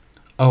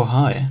Oh,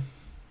 hi.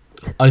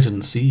 I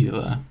didn't see you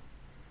there.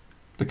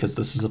 Because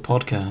this is a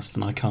podcast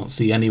and I can't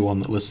see anyone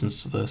that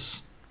listens to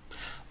this.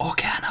 Or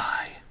can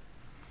I?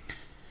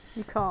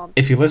 You can't.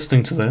 If you're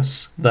listening to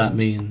this, that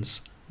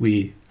means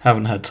we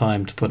haven't had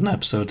time to put an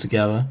episode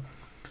together.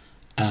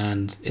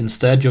 And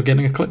instead you're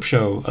getting a clip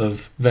show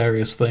of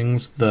various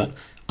things that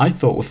I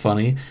thought were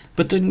funny,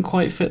 but didn't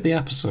quite fit the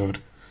episode.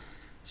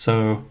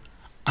 So,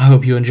 I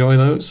hope you enjoy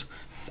those.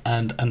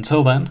 And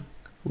until then,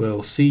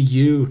 we'll see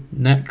you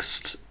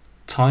next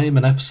time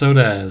an episode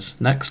airs.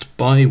 Next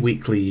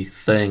bi-weekly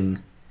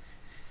thing.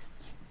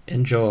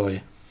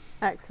 Enjoy.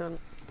 Excellent.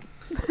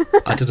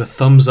 I did a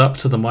thumbs up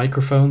to the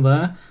microphone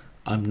there.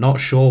 I'm not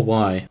sure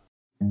why.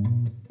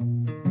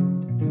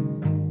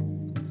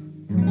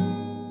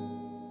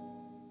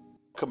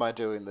 What am I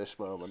doing this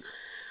moment?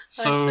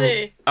 So,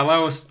 see.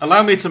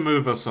 allow me to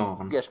move us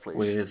on. Yes, please.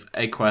 With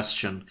a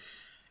question.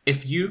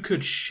 If you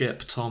could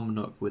ship Tom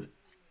Nook with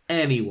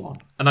anyone,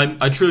 and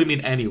I truly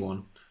mean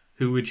anyone,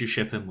 who would you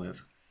ship him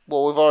with?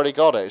 Well, we've already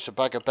got it. It's a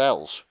bag of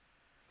bells.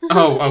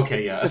 Oh,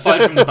 okay, yeah.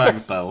 Aside from the bag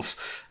of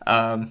bells.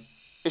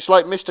 It's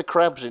like Mr.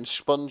 Krabs in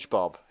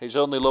SpongeBob. His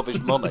only love is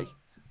money.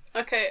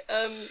 Okay,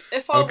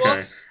 if I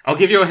was... I'll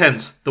give you a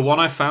hint. The one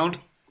I found,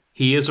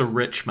 he is a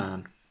rich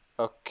man.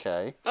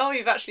 Okay. Oh,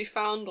 you've actually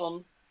found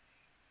one.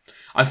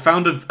 I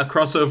found a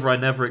crossover I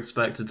never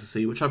expected to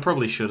see, which I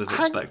probably should have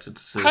expected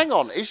to see. Hang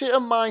on, is it a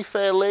My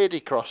Fair Lady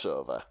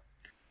crossover?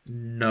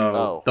 No.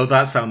 Oh. Though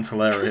that sounds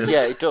hilarious.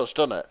 Yeah, it does,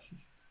 doesn't it?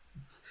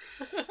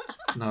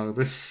 No,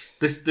 this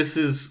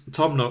is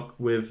Tom Nook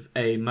with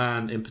a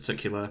man in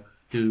particular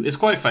who is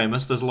quite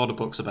famous. There's a lot of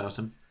books about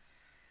him.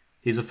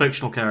 He's a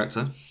fictional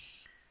character,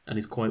 and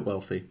he's quite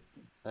wealthy.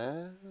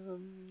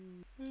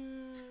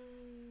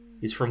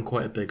 He's from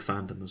quite a big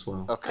fandom as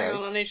well. Okay. Hang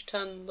on, I need to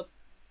turn the...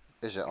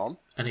 Is it on?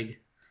 Any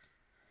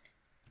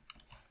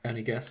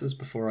guesses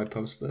before I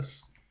post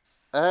this?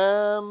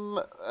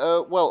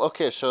 Well,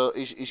 okay, so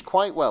he's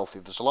quite wealthy.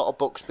 There's a lot of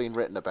books being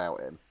written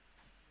about him.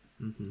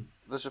 Mm-hmm.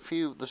 There's a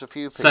few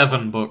people.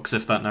 7 books,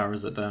 if that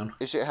narrows it down.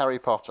 Is it Harry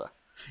Potter?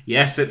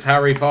 Yes, it's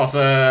Harry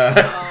Potter!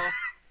 Oh,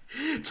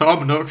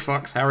 Tom Nook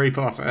fucks Harry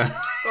Potter.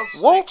 God's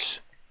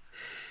What?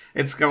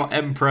 It's got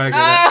Mpreg in it.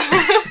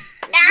 Ah!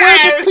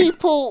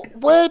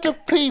 Where do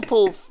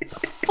people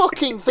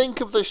fucking think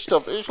of this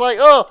stuff? It's like,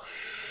 oh,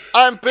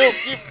 I'm built.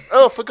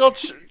 For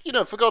God's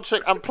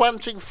sake, I'm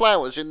planting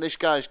flowers in this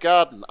guy's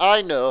garden.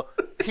 I know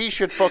he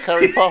should fuck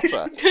Harry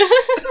Potter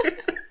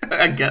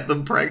And get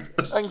them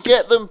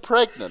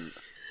pregnant.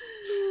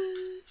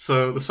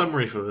 So, the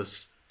summary for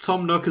this.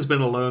 Tom Nook has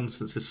been alone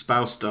since his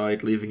spouse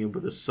died, leaving him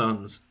with his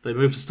sons. They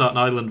moved to Staten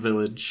Island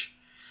village.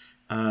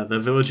 Their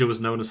villager was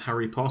known as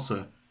Harry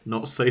Potter.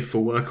 Not safe for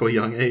work or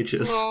young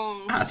ages.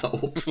 Oh.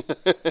 Adult.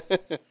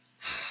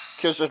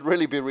 Because I'd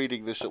really be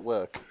reading this at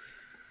work.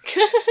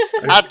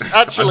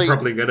 Actually, I'm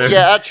probably gonna.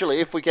 Yeah, actually,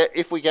 if we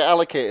get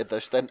allocated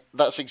this, then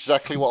that's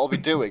exactly what I'll be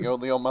doing,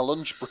 only on my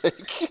lunch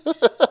break.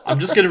 I'm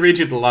just going to read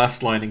you the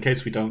last line in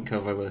case we don't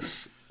cover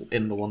this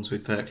in the ones we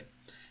pick.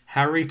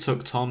 Harry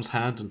took Tom's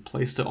hand and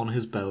placed it on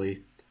his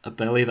belly, a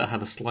belly that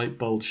had a slight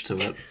bulge to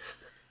it.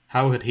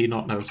 How had he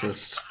not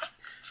noticed?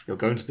 You're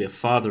going to be a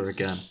father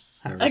again,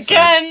 Harry says.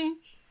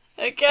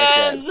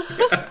 Again!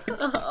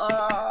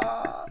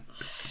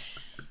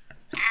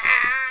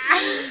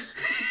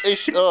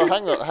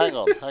 Hang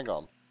on.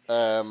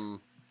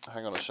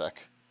 Hang on a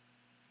sec.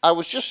 I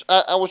was just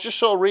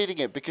sort of reading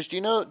it because do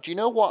you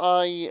know what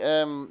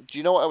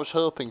I was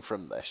hoping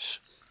from this?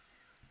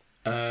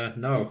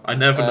 No, I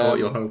never know what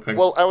you're hoping.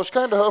 Well, I was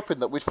kind of hoping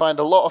that we'd find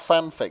a lot of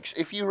fanfics.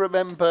 If you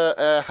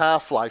remember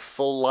Half-Life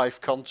Full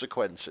Life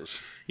Consequences.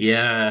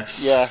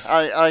 Yes.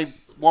 Yeah, I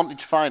wanted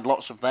to find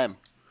lots of them.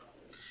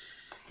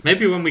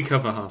 Maybe when we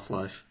cover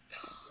Half-Life.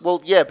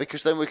 Well, yeah,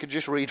 because then we could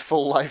just read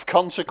Full Life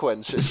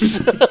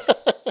Consequences.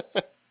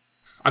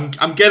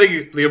 I'm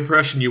getting the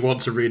impression you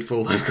want to read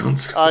Full Life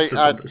Consequences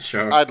on this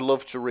show. I'd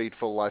love to read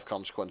Full Life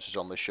Consequences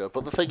on this show,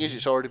 but the thing is,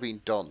 it's already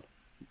been done.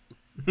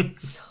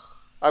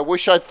 I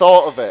wish I'd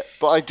thought of it,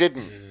 but I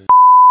didn't.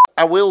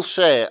 I will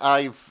say,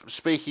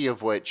 speaking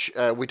of which,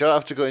 we don't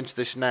have to go into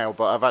this now,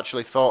 but I've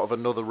actually thought of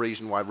another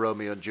reason why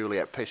Romeo and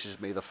Juliet pisses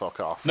me the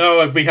fuck off.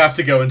 No, we have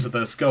to go into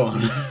this. Go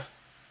on.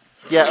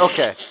 Yeah,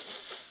 okay.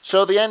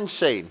 So the end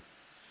scene,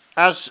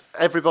 as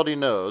everybody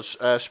knows,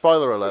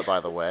 spoiler alert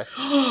by the way,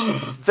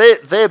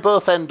 they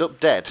both end up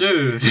dead.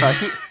 Dude.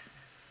 Right?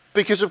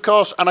 Because of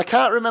course, and I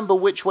can't remember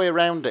which way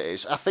around it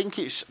is, I think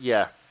it's,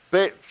 yeah.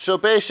 So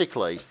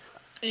basically...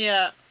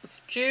 Yeah,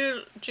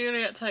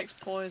 Juliet takes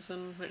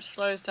poison, which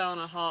slows down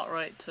her heart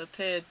rate to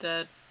appear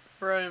dead.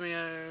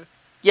 Romeo...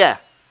 Yeah.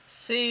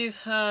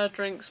 Sees her,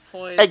 drinks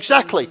poison.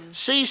 Exactly.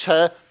 Sees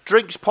her,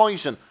 drinks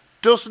poison.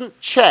 Doesn't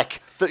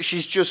check that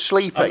she's just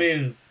sleeping. I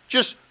mean...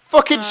 Just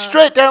fucking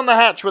straight down the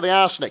hatch with the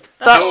arsenic.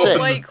 That's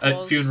it.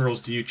 At funerals,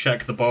 do you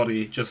check the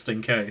body just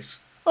in case?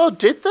 Oh,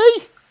 did they?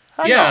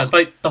 Hang on.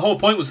 Like, the whole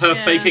point was her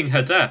faking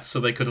her death so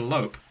they could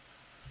elope.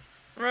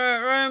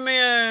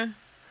 Romeo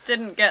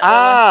didn't get the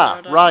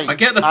letter. Right. I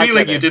get the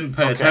feeling you didn't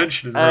pay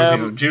attention in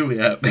Romeo and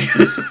Juliet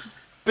because...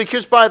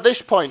 Because by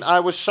this point, I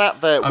was sat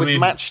there with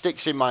mean,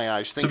 matchsticks in my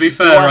eyes. To be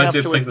Thinking, fair, do I have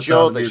did to think the endure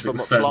Sound of this Music for was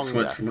much set in longer?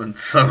 Switzerland,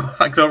 so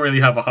I don't really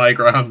have a high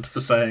ground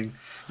for saying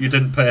you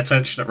didn't pay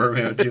attention at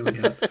Romeo and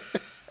Juliet.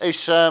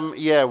 It's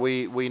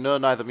we know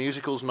neither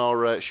musicals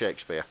nor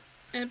Shakespeare.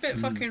 It's a bit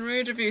fucking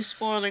rude of you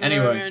spoiling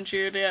Anyway. Romeo and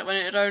Juliet when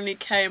it had only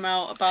came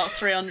out about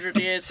 300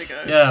 years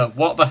ago. Yeah,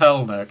 what the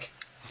hell, Nick?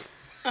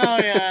 Oh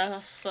yeah,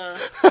 that's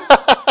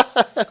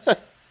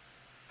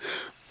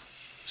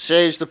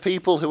Says the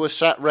people who are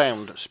sat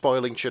round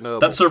spoiling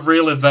Chernobyl. That's a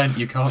real event,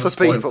 you can't For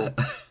spoil people.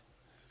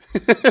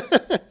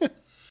 it.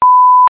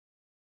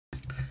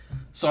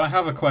 So I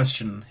have a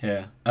question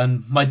here,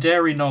 and my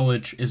dairy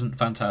knowledge isn't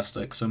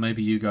fantastic, so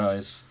maybe you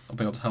guys will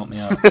be able to help me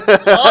out.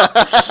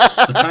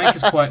 The tank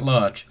is quite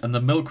large, and the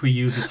milk we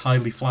use is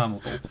highly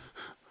flammable.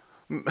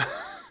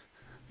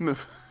 Milk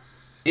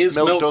is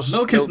not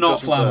doesn't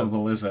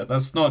flammable, is it?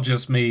 That's not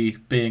just me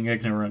being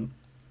ignorant.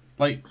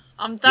 Like,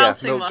 I'm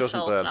doubting milk doesn't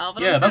myself burn. now,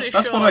 but yeah, I'm pretty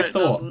that's sure what I it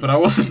thought, doesn't. but I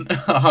wasn't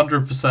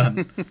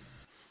 100%.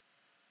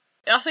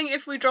 I think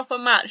if we drop a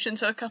match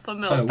into a cup of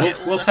milk, So it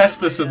will we'll test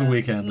this at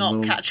definitely, the weekend. Not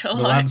We'll, catch on.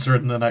 we'll answer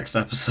it in the next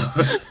episode.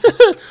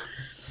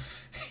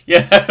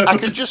 Yeah. I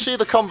can just see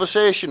the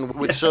conversation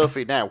with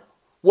Sophie now.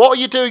 What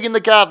are you doing in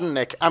the garden,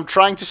 Nick? I'm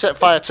trying to set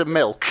fire to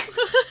milk.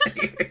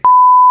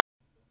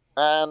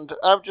 And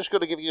I'm just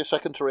going to give you a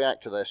second to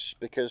react to this,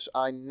 because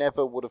I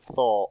never would have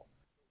thought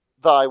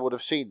that I would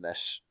have seen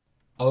this.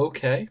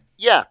 Okay.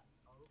 Yeah,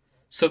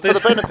 So for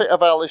this the benefit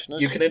of our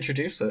listeners, you can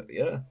introduce it,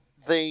 yeah.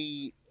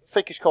 the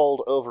fic is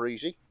called Over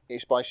Easy.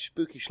 It's by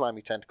Spooky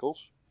Slimy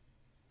Tentacles.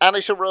 And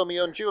it's a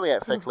Romeo and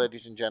Juliet fic,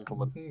 ladies and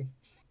gentlemen.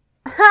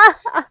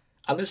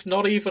 And it's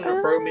not even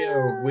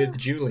Romeo with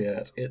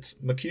Juliet,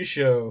 it's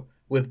Mercutio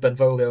with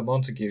Benvolio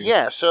Montague.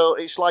 Yeah, so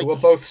it's like... Who are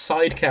both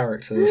side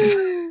characters.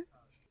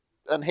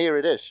 And here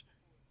it is.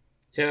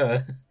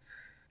 Yeah.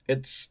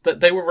 It's that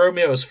they were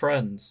Romeo's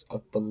friends, I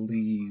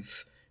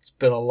believe. It's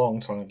been a long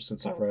time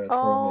since I read Romeo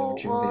Oh and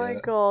Juliet.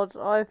 my god,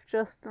 I've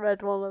just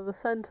read one of the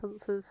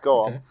sentences.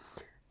 Go on. Okay.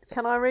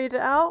 Can I read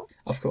it out?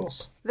 Of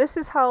course. This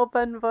is how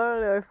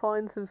Benvolio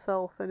finds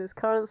himself in his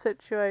current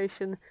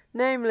situation,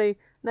 namely,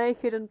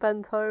 naked and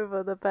bent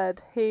over the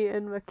bed he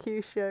and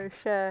Mercutio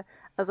share,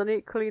 as an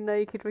equally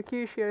naked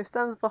Mercutio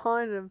stands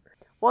behind him.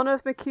 One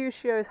of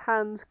Mercutio's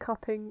hands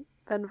cupping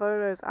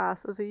Benvolio's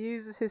ass as he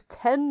uses his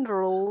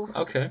tendrils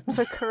Okay.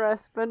 to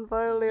caress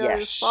Benvolio's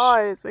Yes.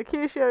 thighs.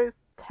 Mercutio's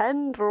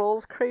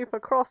tendrils creep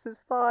across his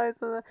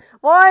thighs. And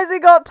why has he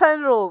got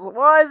tendrils?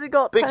 Why has he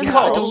got Big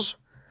tendrils?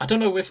 I don't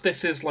know if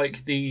this is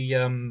like the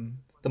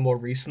more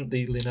recent,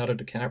 the Leonardo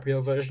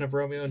DiCaprio version of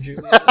Romeo and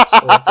Juliet,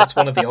 or if it's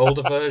one of the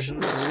older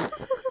versions.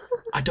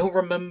 I don't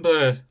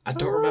remember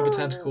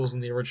tentacles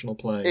in the original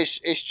play.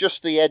 It's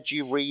just the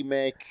edgy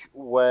remake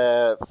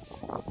where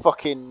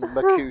fucking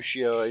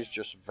Mercutio is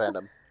just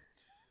venom.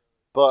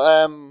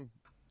 But,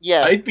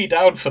 yeah. I'd be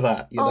down for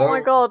that, you know? Oh my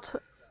god,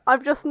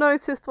 I've just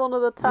noticed one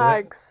of the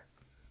tags.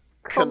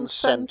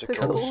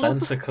 Consenticles.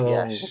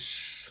 Consenticles.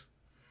 Yes.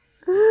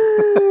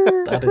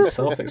 That is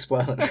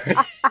self-explanatory.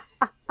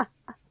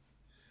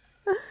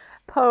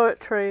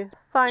 Poetry.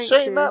 Thank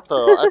Saying you. that,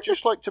 though, I'd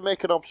just like to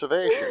make an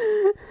observation.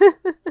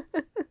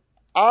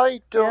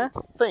 I don't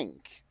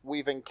think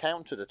we've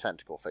encountered a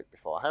tentacle fic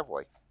before, have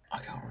we? I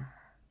can't remember.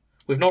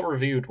 We've not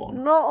reviewed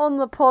one. Not on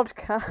the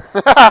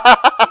podcast.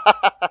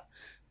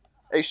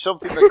 It's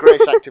something that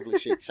Grace actively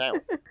seeks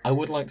out. I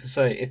would like to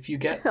say, if you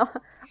get...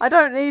 I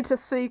don't need to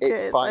seek It it,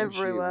 it's finds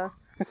you. everywhere.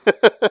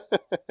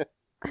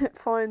 It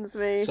finds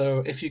me.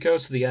 So, if you go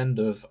to the end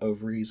of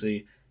Over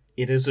Easy,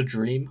 it is a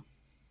dream.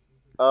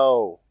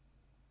 Oh.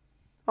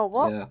 Oh,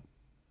 what? Yeah.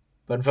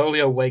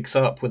 Benvolio wakes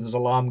up when his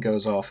alarm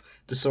goes off,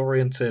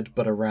 disoriented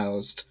but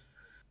aroused.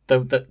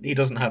 Though that he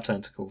doesn't have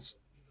tentacles.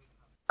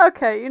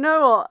 Okay, you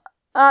know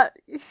what?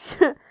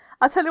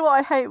 I tell you what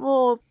I hate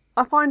more.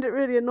 I find it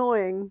really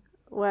annoying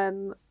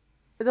when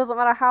it doesn't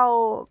matter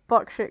how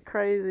buckshit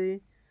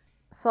crazy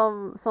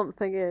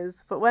something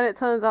is, but when it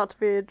turns out to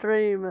be a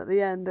dream at the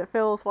end, it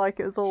feels like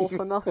it was all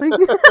for nothing.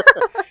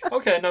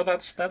 Okay, no,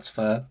 that's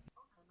fair.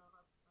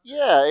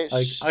 Yeah,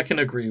 it's... I can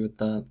agree with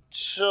that.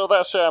 So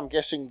that's I'm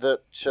guessing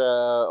that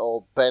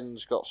old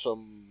Ben's got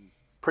some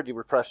pretty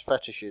repressed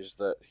fetishes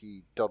that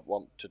he don't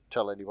want to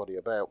tell anybody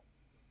about.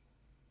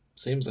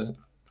 Seems it.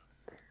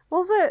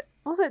 Was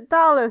it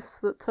Dallas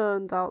that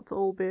turned out to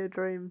all be a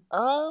dream?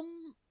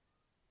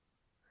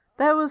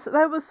 There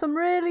was some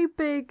really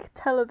big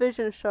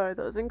television show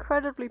that was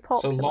incredibly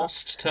So popular.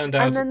 Lost turned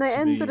out And then they to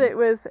ended be... it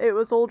with it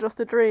was all just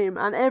a dream,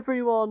 and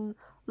everyone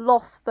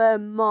lost their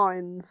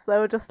minds. They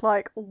were just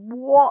like,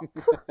 "What?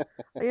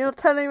 You're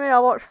telling me I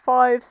watched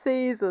 5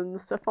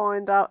 seasons to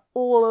find out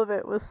all of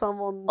it was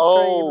someone's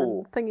dream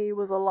and Thingy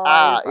was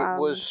alive?"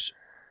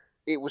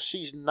 It was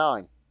season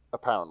 9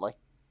 apparently.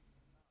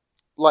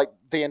 Like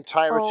the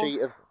entirety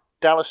of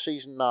Dallas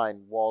season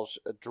 9 was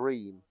a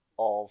dream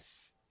of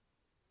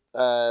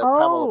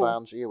Pamela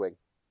Barnes Ewing,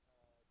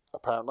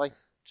 apparently.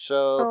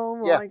 So Oh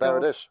my yeah, there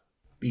God. it is.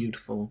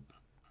 Beautiful.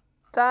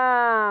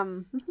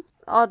 Damn.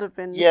 I'd have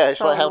been. Yeah, it's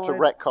so like how to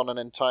annoyed. retcon an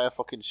entire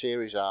fucking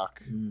series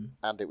arc,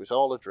 and it was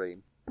all a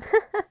dream.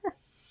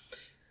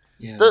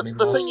 Yeah, The- I mean,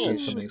 the Lost thing did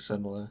is- something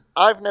similar.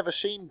 I've never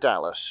seen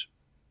Dallas,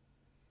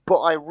 but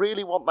I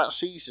really want that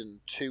season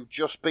to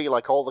just be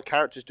like all the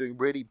characters doing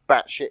really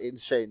batshit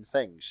insane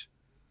things.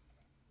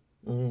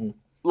 Mm.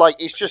 Like,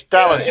 it's just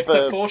Dallas If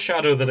they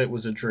foreshadow that it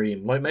was a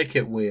dream, like, make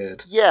it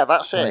weird. Yeah,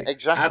 that's it, Like,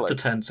 exactly. Add the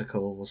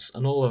tentacles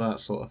and all of that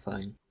sort of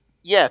thing.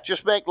 Yeah,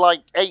 just make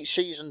like 8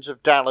 seasons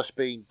of Dallas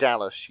being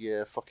Dallas,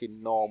 your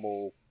fucking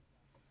normal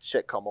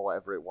sitcom or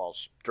whatever it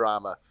was,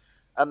 drama.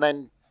 And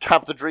then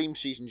have the dream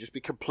season just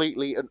be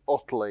completely and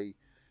utterly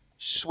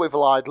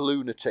swivel-eyed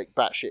lunatic,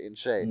 batshit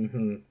insane.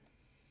 Mm-hmm.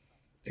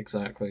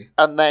 Exactly.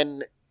 And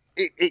then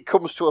it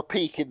comes to a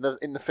peak in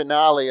the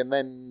finale, and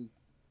then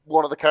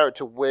one of the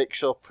characters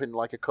wakes up in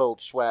like a cold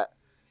sweat.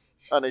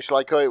 And it's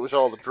like, oh, it was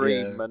all a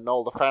dream, Yeah. and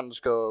all the fans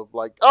go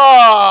like,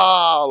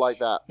 ah, like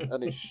that.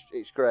 And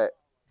it's great.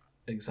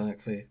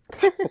 Exactly.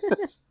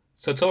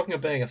 So, talking of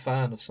being a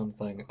fan of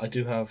something, I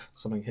do have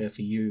something here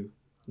for you,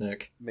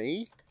 Nick.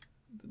 Me?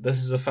 This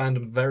is a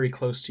fandom very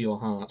close to your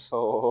heart.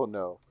 Oh,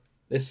 no.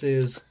 This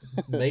is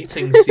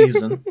Mating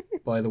Season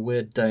by the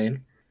Weird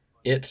Dane.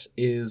 It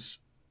is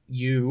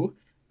you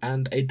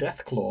and a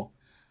Deathclaw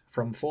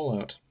from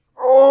Fallout,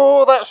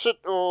 Oh, that's it.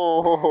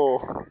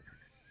 Oh.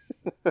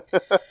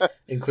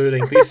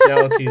 including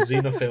bestiality,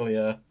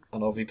 xenophilia,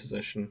 and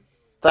oviposition.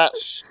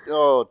 That's...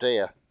 Oh,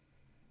 dear.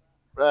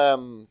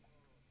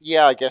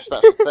 Yeah, I guess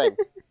that's the thing.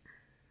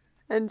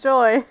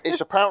 Enjoy.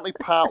 It's apparently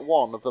part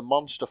 1 of the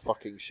monster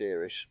fucking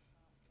series.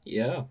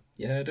 Yeah,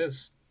 it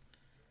is.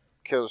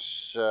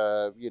 Because,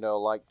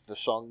 like the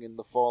song in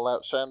the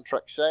Fallout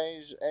soundtrack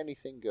says,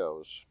 anything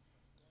goes.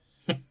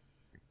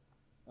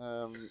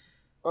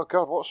 Oh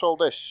god, what's all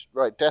this?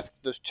 Right,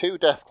 there's 2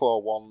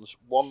 Deathclaw ones,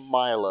 1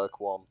 Mirelurk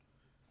one,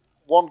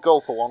 1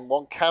 Gulper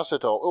one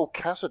Cazador. Oh,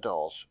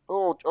 Cazadors.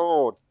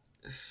 Oh,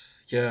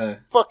 Yeah.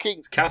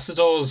 fucking...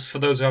 Cassadors, for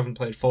those who haven't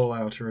played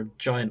Fallout, are a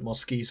giant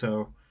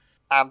mosquito.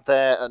 And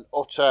they're an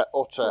utter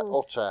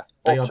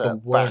They are the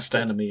worst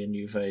bastard. enemy in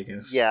New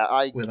Vegas. Yeah,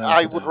 without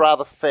I a would doubt.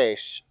 rather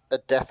face a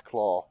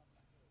Deathclaw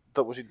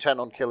that was intent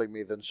on killing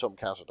me than some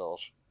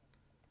Cazadors.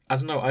 I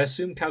don't know, I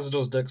assume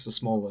Cassador's dicks are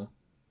smaller.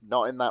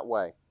 Not in that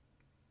way.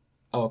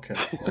 Oh, okay,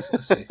 I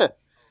see. You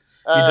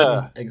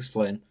Uh, didn't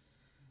explain.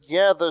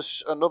 Yeah,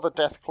 there's another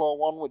Deathclaw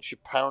one, which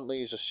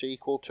apparently is a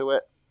sequel to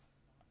it.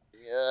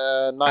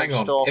 Night Hang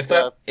on,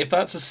 Stalker. if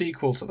that's a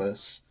sequel to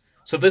this,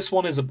 so this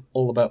one is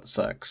all about the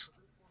sex.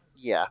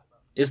 Yeah.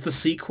 Is the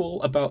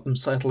sequel about them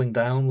settling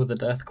down with a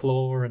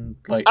Deathclaw and,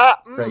 like,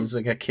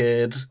 raising a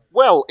kid?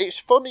 Well, it's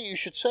funny you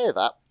should say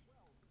that.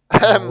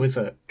 Oh, is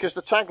it? Because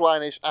the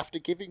tagline is, after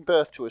giving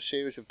birth to a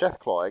series of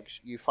Deathclaw eggs,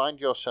 you find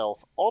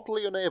yourself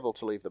oddly unable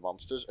to leave the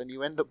monsters, and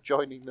you end up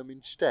joining them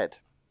instead.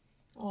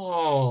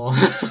 Oh,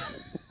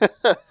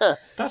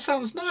 that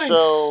sounds nice.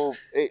 So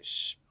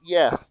it's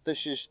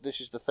this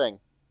is the thing.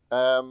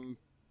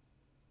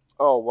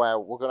 Oh wow,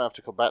 we're gonna have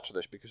to come back to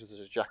this because there's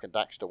a Jack and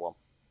Daxter one.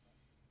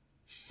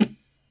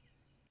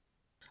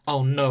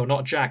 Oh no,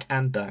 not Jack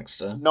and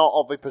Daxter. Not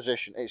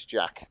oviposition, it's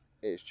Jack.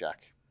 It's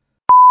Jack.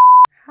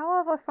 How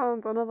have I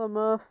found another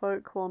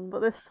Merfolk one, but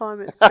this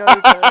time it's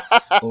Jojo?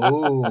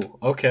 Oh,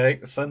 okay,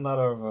 send that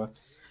over.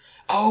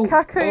 Oh,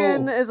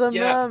 Kakuyin is a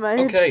mermaid.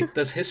 Okay,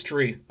 there's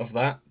history of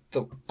that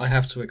I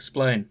have to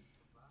explain.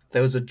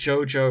 There was a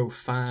JoJo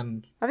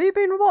fan. Have you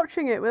been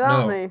watching it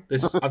without No, me?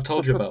 I've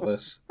told you about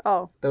this.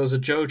 Oh, There was a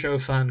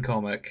JoJo fan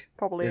comic.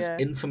 probably This yeah.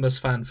 infamous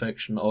fan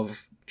fiction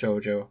of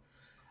JoJo,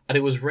 and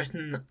it was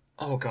written.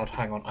 Oh god,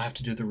 hang on, I have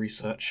to do the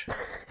research.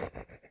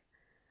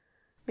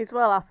 He's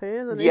well happy,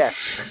 isn't he?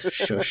 Yes.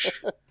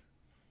 Shush.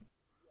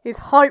 He's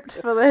hyped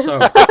for this. So-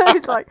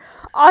 He's like,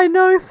 I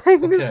know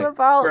things Okay,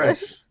 about Grace,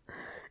 this.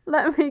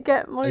 Let me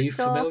get my are you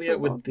familiar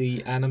glasses with on.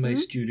 the anime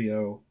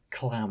studio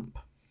Clamp?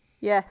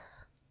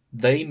 Yes.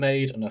 They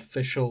made an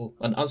unofficial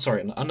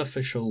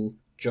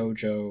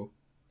JoJo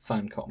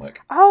fan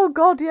comic. Oh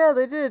god, yeah,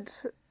 they did.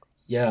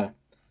 Yeah,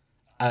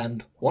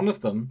 and one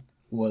of them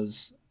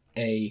was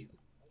a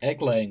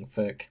egg-laying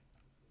fic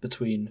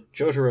between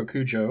Jotaro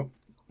Kujo,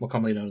 more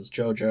commonly known as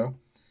JoJo,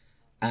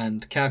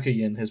 and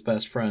Kakuyin, his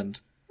best friend.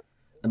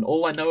 And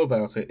all I know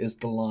about it is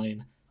the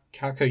line,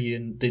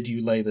 "Kakuyin, did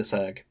you lay this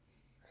egg?"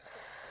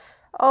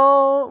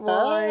 Oh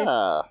my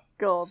Ah.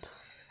 god.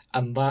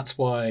 And that's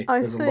why I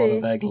there's a lot see.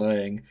 of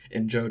egg-laying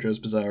in JoJo's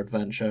Bizarre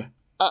Adventure.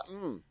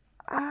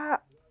 Ah,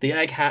 The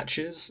egg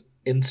hatches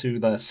into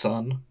their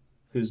son,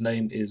 whose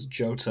name is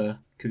Jota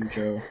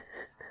Kujo,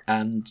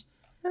 and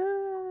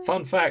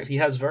fun fact, he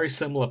has very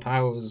similar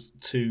powers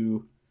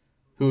to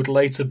who would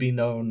later be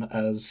known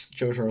as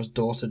Jotaro's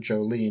daughter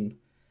Jolene,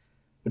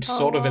 which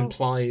sort of Oh.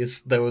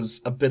 implies there was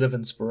a bit of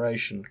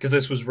inspiration, because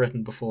this was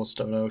written before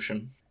Stone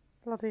Ocean.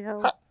 bloody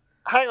hell.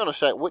 Hang on a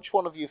sec, which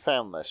one of you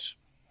found this?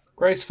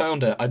 Grace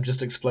found it, I'm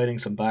just explaining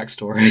some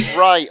backstory.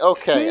 Right,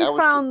 okay. He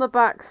found the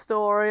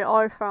backstory,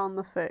 I found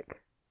the fic.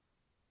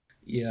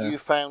 Yeah. You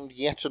found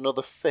yet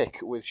another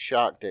fic with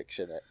shark dicks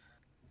in it.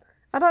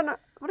 I don't know.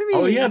 What do you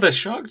mean? Oh yeah, there's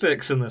shark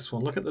dicks in this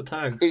one. Look at the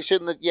tags. It's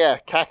in the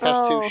Kak has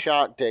Oh. 2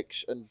 shark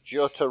dicks, and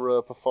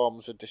Jotaro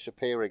performs a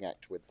disappearing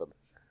act with them.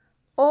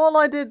 All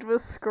I did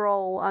was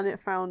scroll and it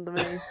found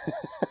me.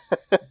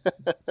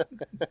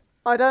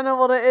 I don't know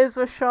what it is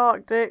with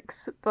shark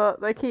dicks, but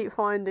they keep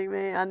finding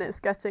me and it's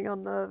getting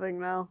unnerving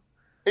now.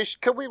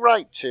 Can we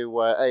write to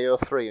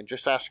AO3 and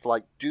just ask,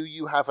 like, do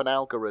you have an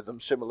algorithm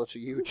similar to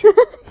YouTube?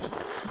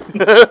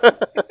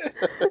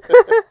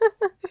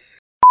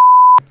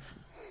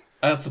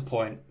 That's a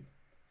point.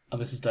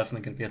 And this is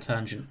definitely going to be a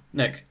tangent.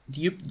 Nick,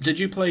 did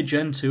you play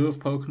Gen 2 of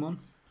Pokemon?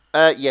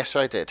 Yes,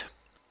 I did.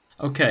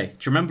 Okay,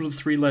 do you remember the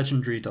 3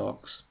 legendary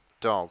dogs?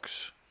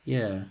 Dogs.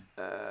 Yeah.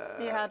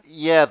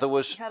 Yeah, there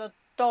was... He had a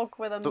dog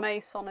with a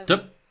mace on his...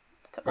 Dup.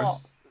 What?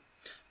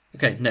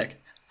 Okay,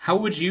 Nick, how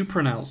would you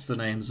pronounce the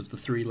names of the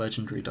 3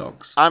 legendary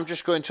dogs? I'm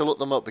just going to look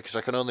them up because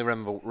I can only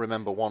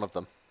remember one of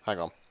them. Hang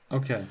on.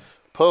 Okay.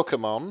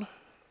 Pokemon.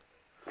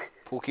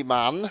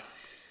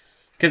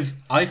 Because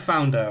I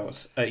found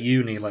out at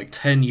uni, like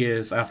 10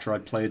 years after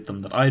I'd played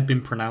them, that I'd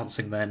been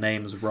pronouncing their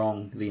names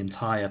wrong the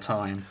entire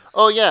time.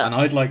 Oh, yeah. And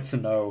I'd like to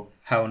know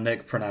how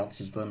Nick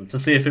pronounces them, to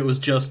see if it was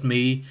just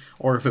me,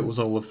 or if it was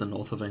all of the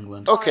north of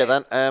England. Okay,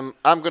 then.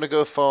 I'm going to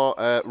go for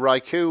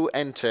Raikou,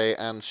 Entei,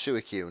 and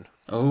Suicune.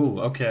 Oh,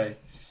 okay.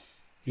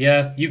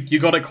 Yeah, you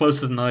got it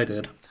closer than I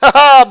did.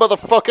 Haha,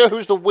 motherfucker,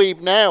 who's the weeb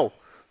now?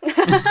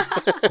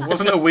 I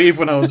wasn't a weeb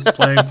when I was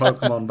playing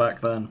Pokemon back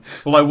then.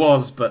 Well, I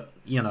was, but,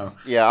 you know.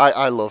 Yeah,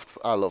 I loved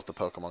the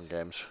Pokemon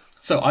games.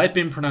 So I'd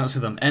been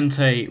pronouncing them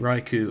Entei,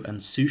 Raikou, and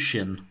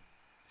Sushin.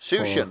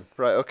 Sushin,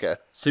 right, okay.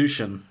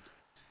 Sushin.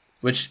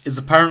 Which is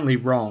apparently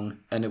wrong,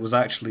 and it was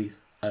actually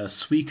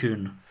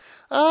Suicune.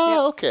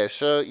 Ah, okay,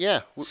 so,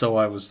 yeah. So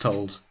I was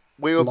told.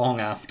 We were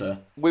long after.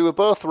 We were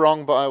both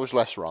wrong, but I was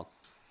less wrong.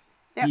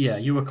 Yep. Yeah,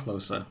 you were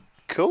closer.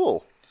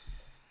 Cool.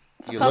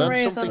 You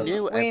learn something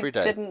new every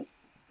day.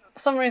 For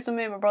some reason,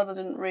 me and my brother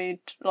didn't read,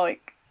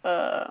 like,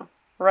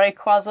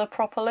 Rayquaza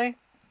properly,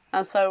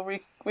 and so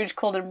we just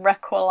called him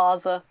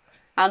Rayquaza,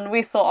 and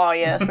we thought, oh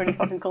yeah, it's really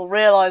fucking cool.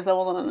 Realised there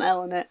wasn't an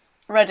L in it,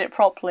 read it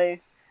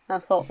properly,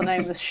 and thought the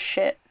name was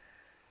shit,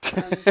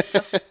 and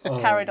just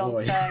carried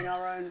on saying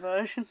our own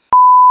version.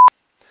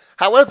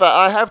 However,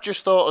 I have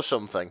just thought of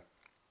something,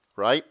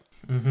 right?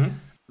 Mm-hmm.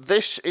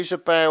 This is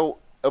about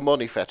a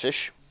money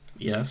fetish.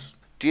 Yes.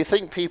 Do you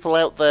think people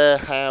out there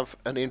have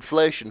an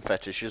inflation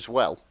fetish as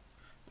well?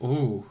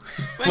 Ooh.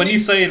 When you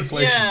say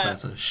inflation yeah.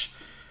 fetish,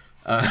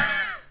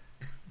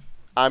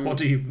 what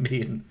do you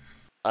mean?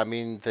 I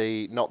mean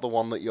not the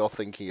one that you're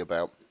thinking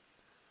about.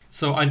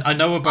 So I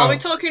know about... Are we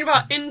talking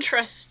about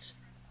interest?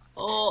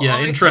 Or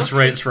yeah, interest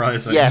rates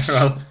rising. Yes.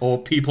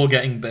 Or people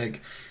getting big.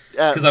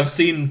 Because I've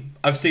seen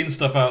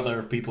stuff out there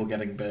of people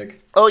getting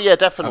big. Oh yeah,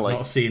 definitely.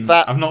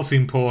 I've not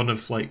seen porn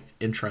of like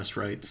interest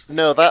rates.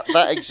 No,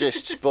 that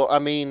exists, but I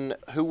mean,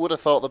 who would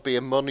have thought there'd be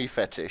a money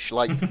fetish,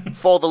 like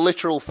for the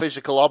literal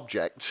physical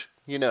object,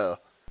 you know?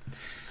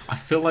 I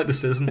feel like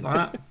this isn't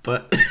that,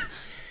 but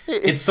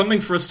it's something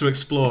for us to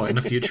explore in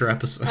a future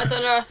episode. I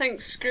don't know. I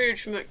think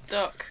Scrooge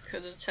McDuck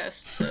could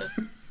attest to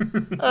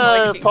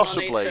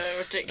possibly money to a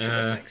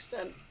ridiculous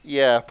extent.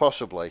 Yeah,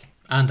 possibly.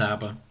 And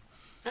ABBA.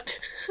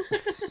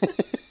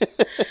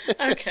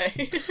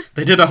 Okay.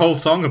 They did a whole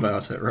song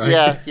about it, right?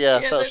 Yeah,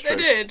 that's true.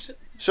 They did.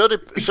 So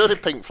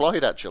did Pink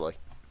Floyd, actually.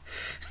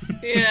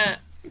 Yeah.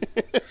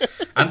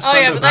 And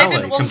Spandau Ballet, but they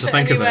didn't want come to it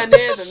think of anywhere it.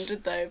 near them,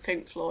 did they,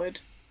 Pink Floyd?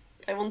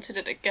 They wanted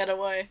it to get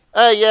away.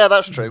 Yeah,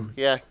 that's true.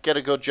 Yeah, get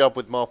a good job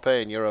with more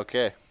pay and you're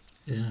okay.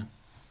 Yeah.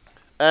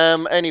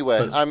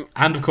 Anyway,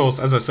 and of course,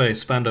 as I say,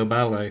 Spandau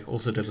Ballet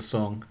also did a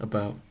song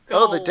about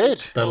Oh, they did.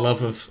 their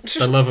love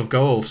of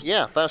gold.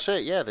 Yeah, that's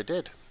it. Yeah, they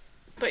did.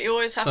 But you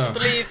always have to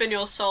believe in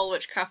your soul,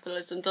 which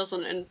capitalism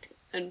doesn't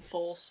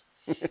enforce.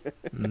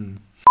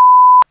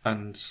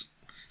 And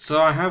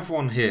so I have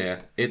one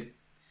here.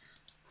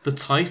 The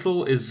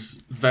title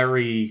is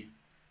very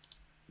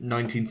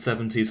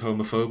 1970s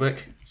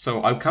homophobic,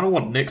 so I kind of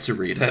want Nick to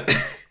read it.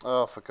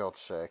 Oh, for God's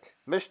sake.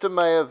 Mr.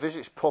 Mayor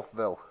visits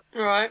Puffville.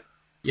 Right.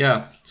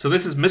 Yeah, so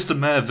this is Mr.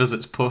 Mayor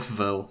visits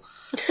Puffville,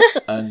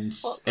 and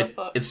fuck?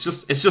 it's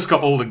just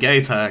got all the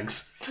gay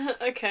tags.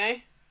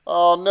 Okay.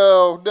 Oh,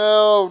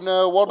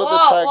 no. One of the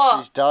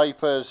tags is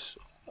diapers.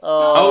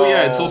 Oh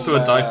yeah, it's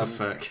also a diaper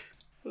fic.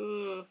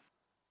 Ooh.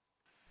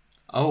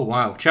 Oh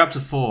wow, Chapter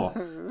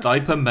 4,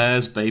 Diaper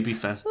Mayor's baby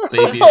Oh,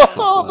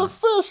 footwear. the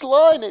first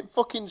line it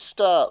fucking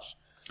starts.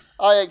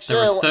 I There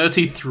exhale. are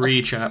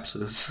 33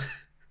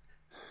 chapters.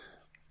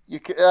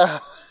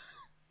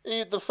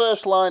 The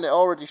first line it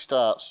already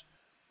starts.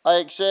 I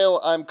exhale,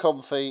 I'm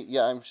comfy,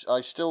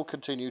 I still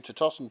continue to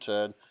toss and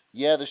turn.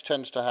 Yeah, this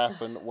tends to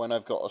happen when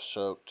I've got a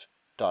soaked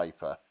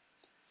diaper.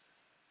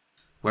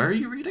 Where are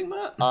you reading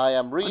that? I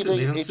am reading,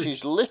 even it see.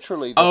 is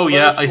literally the Oh, first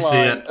yeah, I see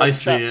line it. I of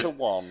see chapter it.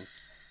 1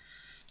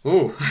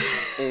 Ooh.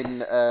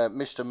 in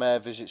Mr. Mayor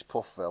Visits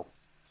Puffville.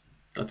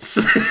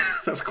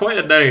 That's quite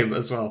a name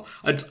as well.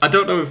 I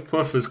don't know if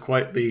puff is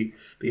quite the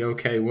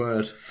okay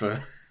word for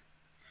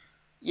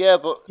Yeah,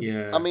 but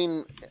Yeah. I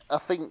mean, I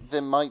think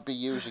they might be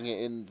using it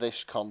in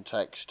this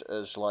context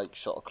as like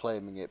sort of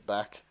claiming it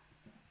back.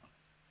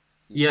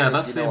 Yeah, If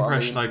that's you the know what I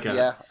impression I mean. get.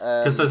 Yeah,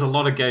 Because there's a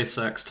lot of gay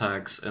sex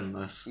tags in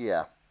this.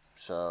 yeah.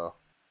 So,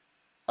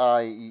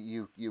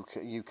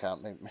 you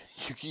can't make me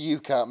you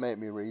can't make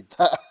me read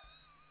that.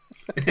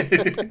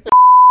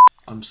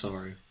 I'm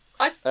sorry.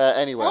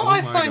 Anyway, What Oh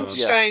I my find God.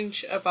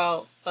 strange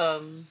about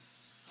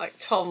like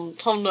Tom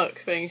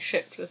Nook being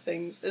shipped with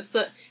things is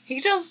that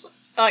he does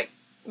like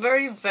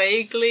very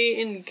vaguely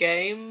in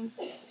game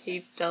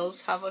he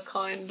does have a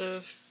kind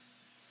of,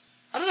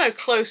 I don't know,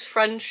 close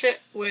friendship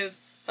with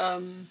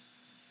the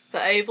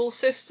Able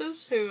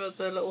sisters, who are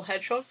the little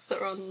hedgehogs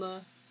that run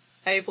the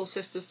Able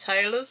sisters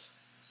tailors.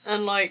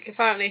 And like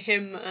apparently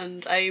him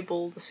and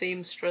Abel the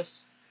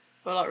seamstress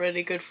were like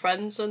really good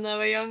friends when they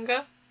were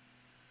younger.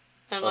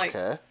 And like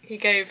okay. he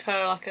gave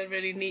her like a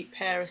really neat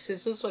pair of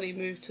scissors when he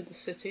moved to the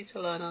city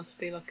to learn how to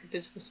be like a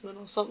businessman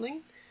or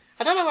something.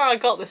 I don't know where I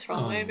got this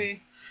from. Oh.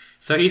 Maybe.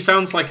 So he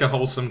sounds like a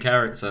wholesome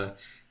character,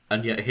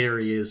 and yet here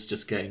he is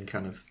just getting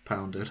kind of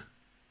pounded.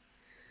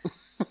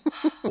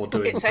 Or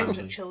doing It's aimed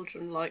pounding. at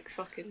children, like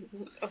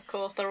fucking. Of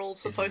course, they're all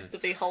supposed to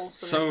be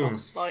wholesome, So- if not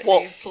slightly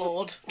What-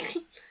 flawed.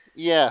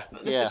 Yeah,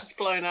 But this yeah. is just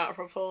blown out of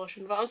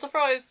proportion. But I'm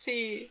surprised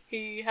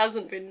he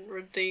hasn't been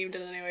redeemed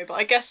in any way. But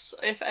I guess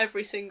if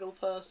every single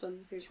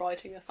person who's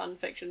writing a fan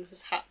fiction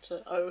has had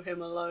to owe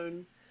him a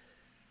loan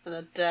and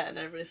a debt and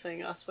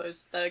everything, I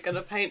suppose they're going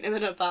to paint him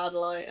in a bad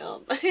light,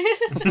 aren't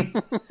they?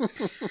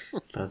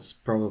 That's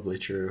probably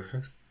true.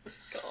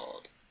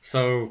 God.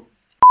 So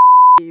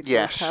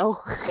Yes.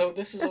 So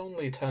this is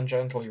only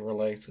tangentially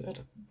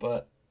related,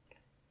 but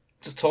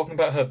just talking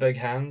about her big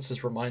hands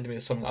has reminded me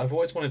of something I've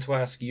always wanted to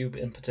ask you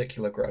in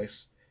particular,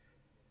 Grace.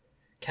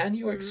 Can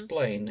you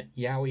explain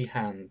yaoi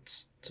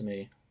hands to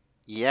me?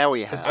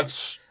 Yowie 'Cause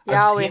hands.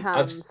 Yowie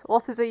hands.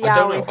 What is a I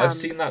don't yowie know. hand? I've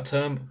seen that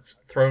term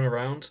thrown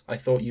around. I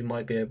thought you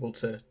might be able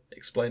to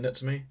explain it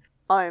to me.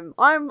 I'm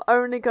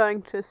only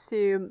going to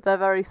assume they're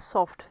very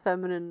soft,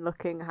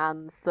 feminine-looking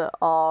hands that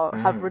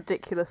have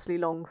ridiculously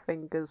long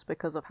fingers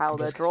because of how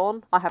they're just-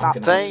 drawn. I have I'm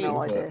gonna absolutely have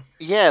no to Google idea.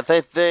 Yeah,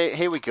 they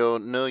here we go.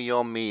 Know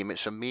your meme.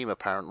 It's a meme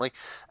apparently.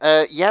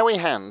 Yowie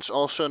hands,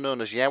 also known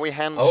as Yowie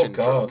hand Oh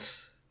syndrome, God!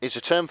 is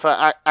a term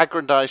for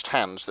aggrandized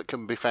hands that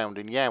can be found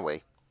in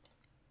Yowie.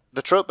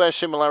 The trope bears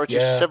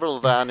similarities to Yeah. several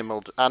other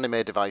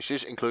anime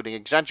devices, including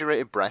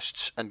exaggerated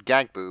breasts and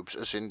gag boobs,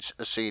 as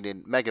seen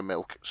in Mega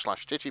Milk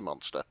 / Titty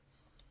Monster.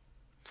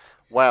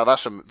 Wow,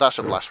 that's a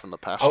blast from the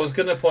past. I was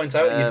going to point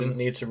out you Um, didn't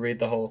need to read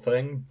the whole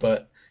thing,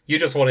 but you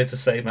just wanted to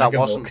say Mega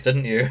wasn't- Milk,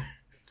 didn't you?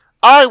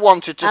 I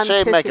wanted to And say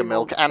Titty Mega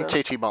Milk and Monster.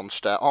 Titty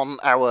Monster on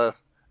our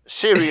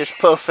serious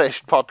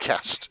per-faced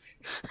podcast.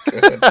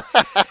 Good.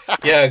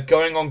 Yeah,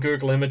 going on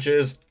Google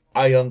Images,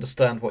 I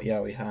understand what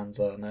yaoi hands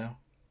are now.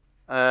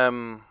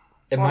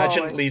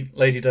 Imagine Why?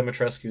 Lady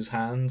Dimitrescu's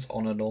hands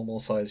on a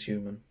normal-sized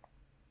human.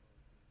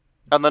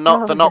 And they're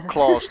not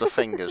claws, they're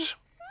fingers.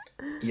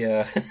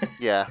 Yeah,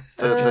 Yeah,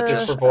 they're they're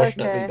just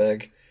disproportionately okay.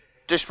 big.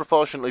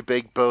 disproportionately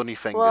big, bony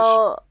fingers.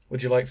 Well,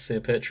 Would you like to see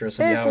a picture of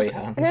some here's yaoi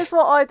hands?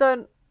 what I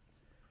don't.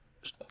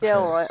 Yeah,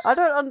 alright. I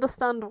don't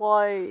understand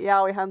why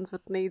yaoi hands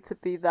would need to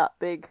be that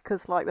big,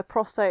 because, like, the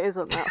prostate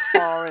isn't that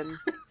far in.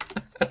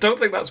 I don't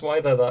think that's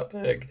why they're that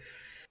big.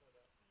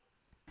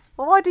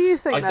 Well, why do you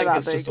think I they're think that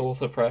it's big? just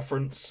author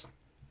preference.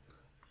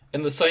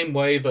 In the same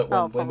way that when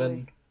Oh, probably.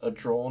 women are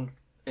drawn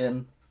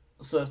in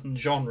certain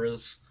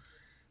genres,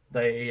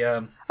 they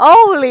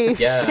Holy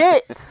Yeah.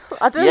 shit!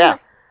 I didn't. Yeah.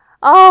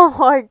 Oh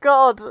my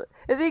god!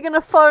 Is he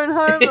gonna phone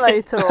home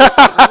later or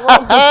something?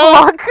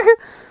 What the fuck?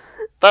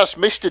 That's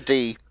Mr.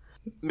 D.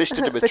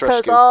 Mr. Because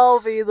Dimitrescu. I'll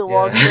be the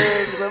one Yeah.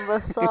 doing the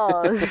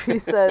massage, he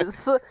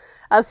says,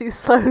 as he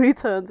slowly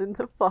turns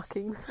into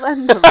fucking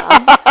Slender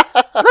Man.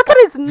 Look at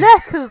his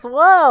neck as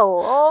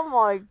well! Oh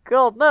my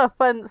god, no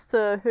offense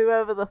to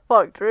whoever the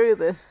fuck drew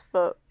this,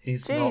 but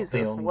he's not Jesus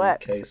the only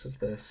wept. case of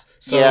this.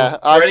 So Yeah,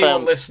 for I anyone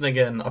found- listening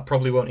in, I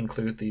probably won't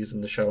include these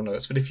in the show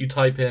notes, but if you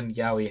type in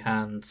yaoi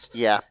hands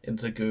Yeah.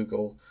 into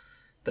Google,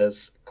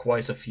 there's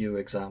quite a few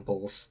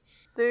examples.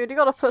 dude, you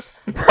gotta put.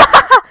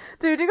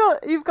 Dude,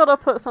 you've gotta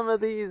put some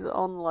of these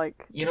on,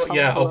 like. You know,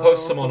 yeah, I'll Tumblr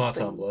post or some on our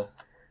something. Tumblr.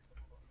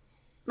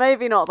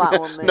 Maybe not that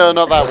one. Maybe. No,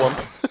 not that one.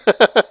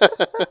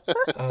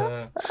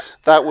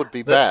 That would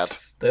be bad.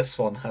 This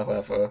one,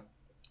 however,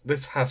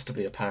 this has to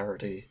be a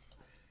parody.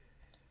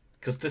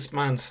 Because this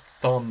man's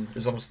thumb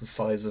is almost the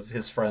size of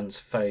his friend's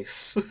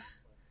face.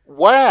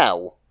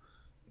 Wow.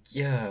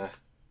 Yeah,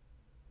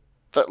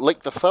 That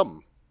lick the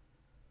thumb.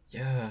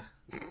 yeah.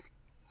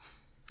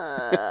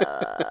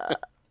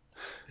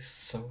 This is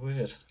so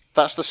weird.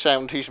 That's the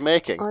sound he's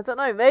making. I don't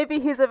know. Maybe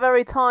he's a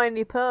very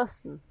tiny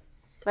person.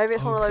 Maybe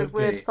it's Oh, one of those could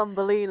weird be.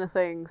 Thumbelina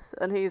things,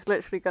 and he's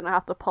literally going to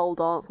have to pole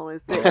dance on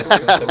his dick. I was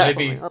gonna say,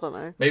 maybe- I don't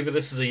know. Maybe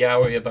this is a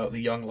yaoi about the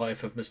young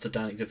life of Mr.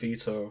 Danny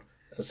DeVito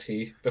as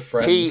he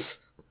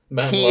befriends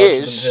men he larger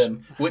is- than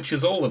him, which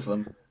is all of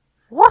them.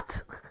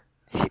 What?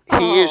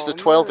 He is the Oh,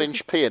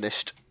 12-inch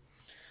pianist.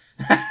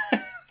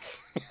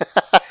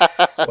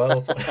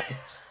 Well,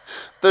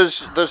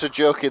 There's a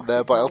joke in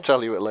there, but I'll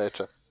tell you it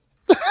later.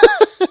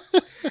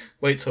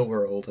 Wait till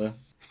we're older.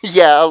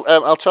 Yeah,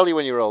 I'll tell you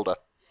when you're older.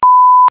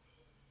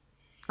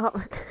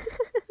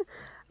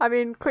 I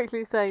mean,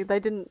 quickly saying they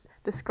didn't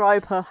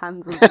describe her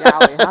hands as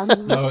yowie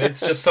hands. No, it's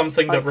just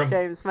something that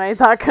James made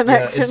that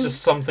connection. Yeah, it's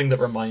just something that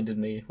reminded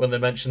me when they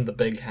mentioned the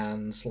big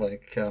hands,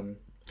 like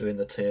doing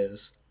the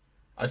tears.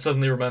 I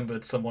suddenly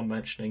remembered someone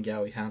mentioning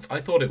yowie hands.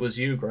 I thought it was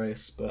you,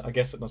 Grace, but I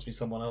guess it must be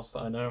someone else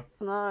that I know.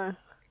 No.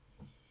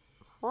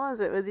 What is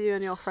it with you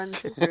and your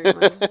friendship group,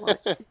 man?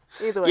 Like,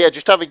 either way. Yeah,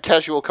 just having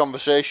casual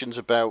conversations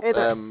about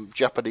Either.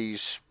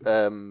 Japanese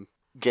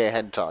gay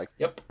hentai.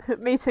 Yep.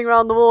 Meeting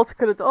around the water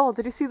colours. Oh,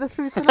 did you see the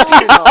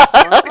Futanari last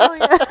night? Oh,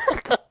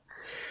 yeah.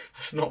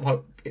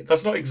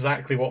 That's not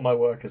exactly what my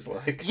work is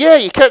like. Yeah,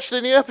 you catch the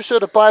new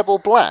episode of Bible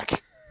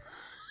Black.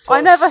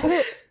 I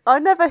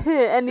never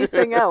hear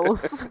anything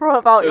else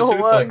about your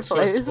two work. things.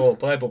 First of all,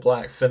 Bible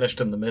Black finished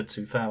in the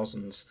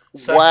mid-2000s.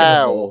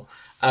 Wow.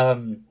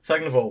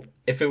 Second of all,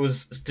 if it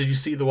was, did you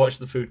see the Watch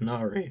the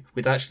Futanari?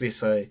 We'd actually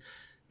say,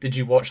 did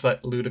you watch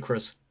that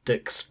ludicrous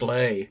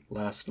display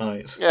last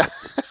night? Yeah.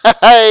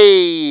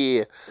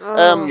 Hey!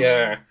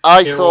 Yeah.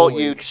 I Here all thought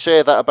week. you'd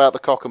say that about the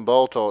cock and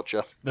ball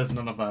torture. There's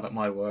none of that at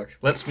my work.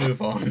 Let's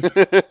move on.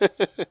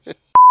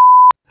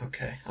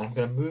 Okay, I'm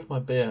going to move my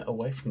beer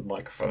away from the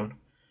microphone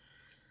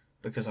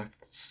because I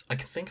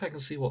think I can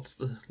see what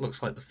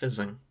looks like the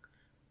fizzing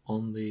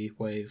on the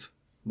wave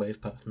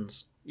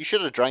patterns. You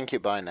should have drank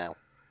it by now.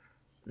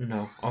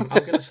 No, I'm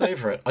going to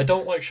savour it. I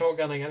don't like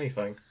shotgunning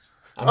anything.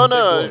 I'm Oh a big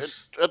no,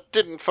 wuss. I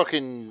didn't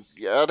fucking...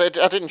 I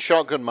didn't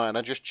shotgun mine,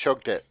 I just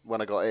chugged it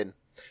when I got in.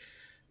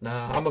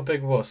 Nah, I'm a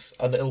big wuss,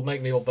 and it'll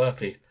make me all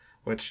burpy,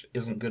 which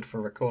isn't good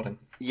for recording.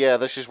 Yeah,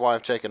 this is why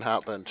I've taken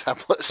heartburn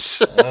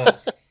tablets.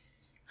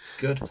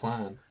 Good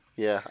plan.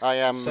 Yeah, I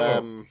am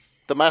So-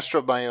 the master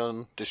of my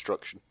own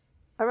destruction.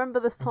 I remember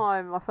this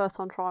time, my first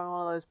time trying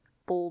one of those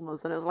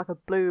Bulmers, and it was like a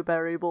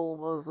blueberry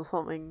Bulmers or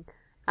something.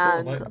 I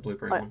And like the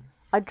blueberry one.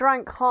 I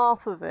drank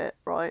half of it,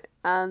 right?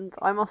 And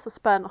I must have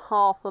spent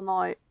half the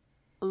night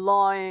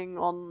lying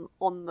on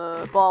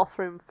the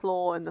bathroom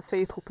floor in the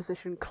fetal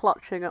position,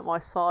 clutching at my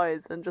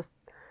sides and just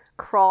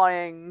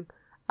crying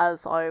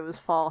as I was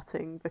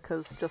farting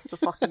because just the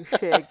fucking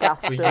sheer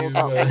gas Were build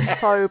up you, was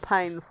so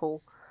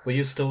painful. Were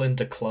you still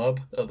into club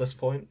at this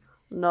point?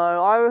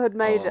 No, I had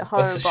made it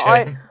home, That's a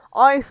but shame.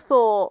 I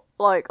thought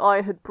like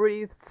I had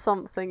breathed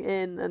something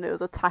in and it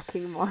was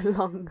attacking my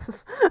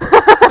lungs.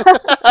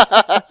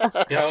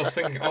 Yeah, I was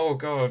thinking, oh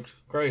god,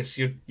 Grace,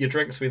 your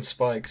drink's been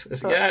spiked.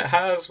 Yeah, it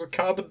has, with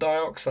carbon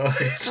dioxide.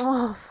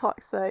 Oh,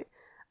 fuck's sake.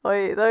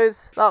 Wait,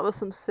 that was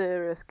some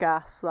serious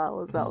gas. That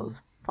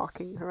was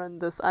fucking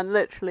horrendous. And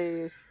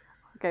literally,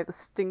 I gave the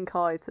stink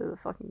eye to the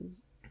fucking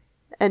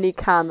any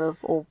can of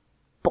or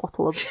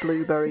bottle of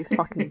blueberry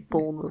fucking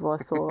Bulmers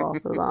I saw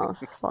after that. I was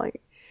just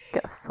like,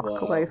 get the fuck Wow.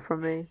 away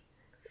from me.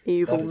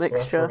 Evil That is worth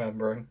mixture.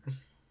 remembering.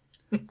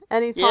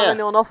 Anytime Yeah.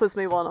 anyone offers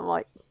me one, I'm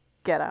like,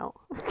 get out.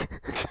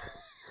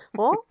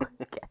 What?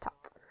 Get out.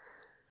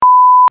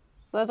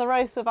 There's a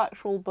race of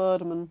actual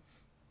birdmen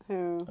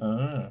who,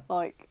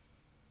 like,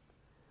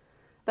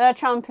 their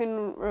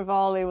champion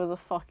Rivali was a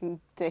fucking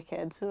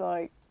dickhead.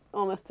 Like,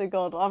 honest to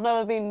God, I've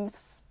never been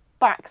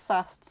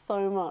backsassed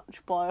so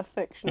much by a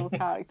fictional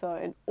character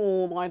in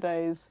all my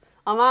days.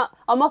 I'm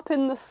up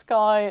in the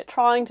sky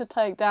trying to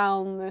take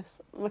down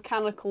this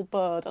mechanical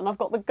bird, and I've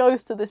got the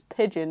ghost of this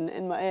pigeon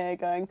in my ear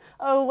going,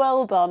 "Oh,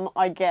 well done,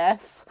 I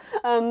guess."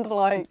 And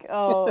like,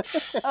 oh,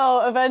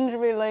 avenge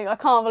me, Link. I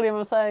can't believe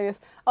I'm saying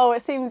this. Oh,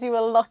 it seems you were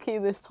lucky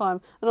this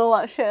time, and all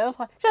that shit. I was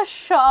like, just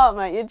shut up,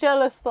 mate. You're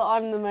jealous that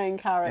I'm the main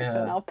character.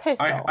 Yeah. Now piss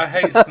off. I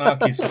hate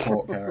snarky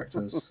support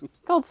characters.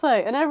 God's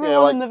sake. And everyone Yeah,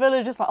 like- in the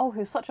village is like, oh,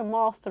 who's such a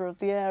master of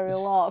the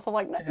aerial arts. I'm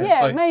like, Yeah, it's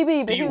yeah, like, maybe,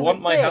 but do you who's want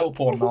a my dick? help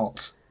or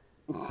not?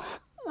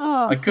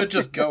 Oh, I could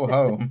just go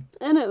home.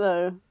 in it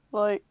though.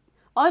 Like,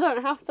 I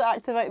don't have to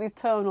activate these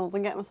terminals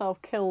and get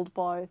myself killed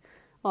by,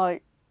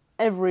 like,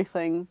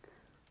 everything.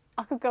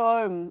 I could go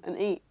home and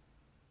eat.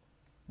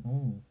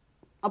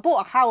 I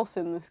bought a house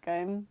in this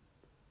game.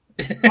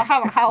 I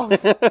have a house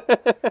with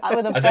a I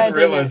bed didn't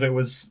realise in it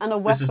was. and a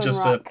weapon This is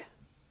just rack.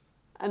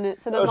 And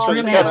it's in a That's nice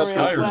really area nice.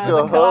 where, Just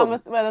go home.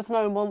 where there's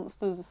no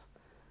monsters.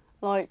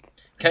 Like,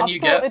 Can I've you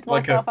sorted get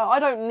like myself out. I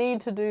don't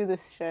need to do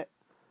this shit.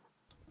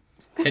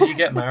 Can you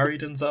get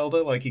married in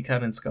Zelda like you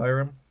can in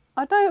Skyrim?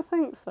 I don't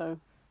think so.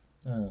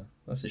 Oh,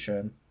 that's a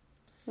shame.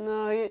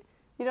 No, you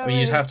don't I mean,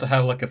 you'd really... have to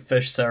have like a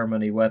fish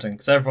ceremony wedding,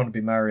 because everyone would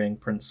be marrying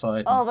Prince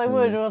Sidon. Oh, they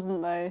would, clearly.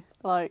 wouldn't they?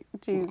 Like,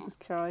 Jesus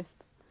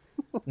Christ.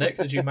 Nick,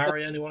 did you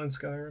marry anyone in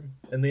Skyrim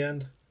in the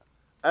end?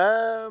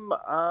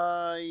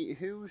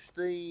 Who's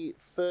the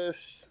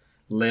first?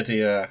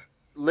 Lydia.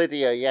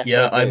 Lydia, yes.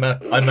 Yeah, I did.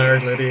 I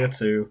married Lydia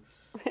too.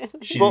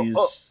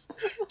 She's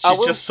I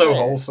will just so say-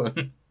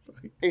 wholesome.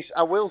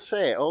 I will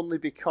say, only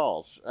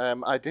because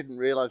I didn't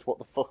realise what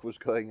the fuck was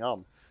going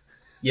on.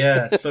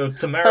 Yeah, so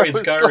to marry in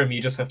was Skyrim,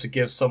 you just have to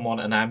give someone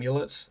an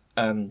amulet,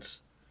 and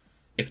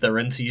if they're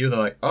into you, they're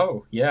like,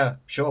 oh, yeah,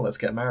 sure, let's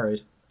get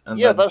married. And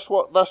Yeah, then that's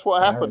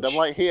what happened. marriage. I'm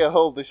like, here,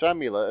 hold this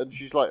amulet, and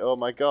she's like, oh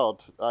my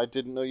god, I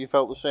didn't know you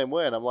felt the same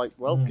way. And I'm like,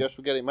 well, guess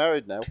we're getting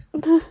married now.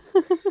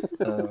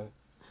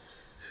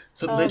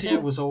 So Lydia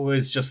was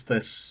always just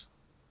this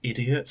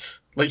idiot.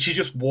 Like, she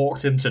just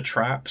walked into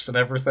traps and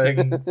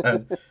everything.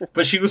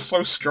 But she was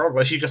so strong,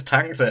 like, she just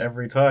tanked it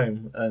every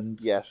time. And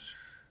Yes.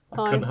 I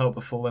couldn't help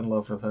but fall in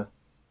love with her.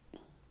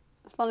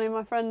 It's funny,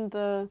 my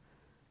friend,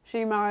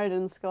 she married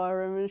in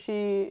Skyrim, and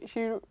she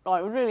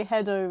like was really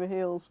head over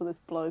heels for this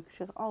bloke.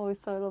 She was like, oh, he's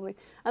so lovely.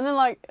 And then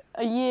like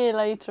a year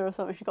later or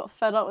something, she got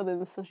fed up with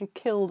him, so she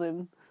killed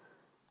him,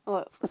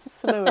 like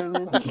slew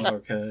him, That's not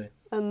okay.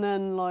 and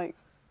then like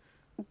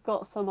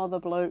got some other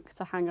bloke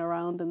to hang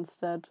around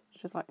instead.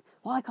 She's like,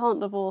 why can't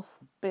divorce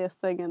be a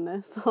thing in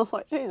this? I was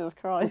like, Jesus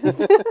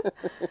Christ.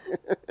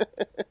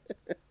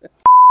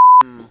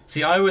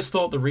 See, I always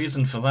thought the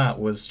reason for that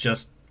was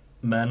just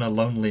men are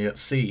lonely at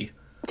sea.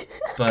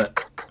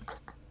 But,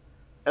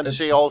 And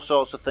see all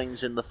sorts of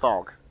things in the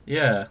fog.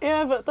 yeah,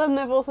 Yeah, but then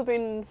they've also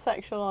been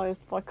sexualised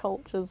by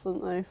cultures,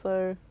 haven't they?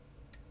 So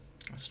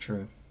that's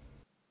true.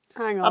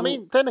 hang on. I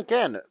mean, then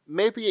again,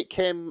 maybe it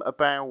came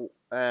about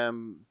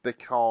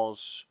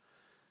because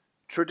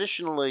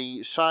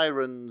traditionally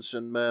sirens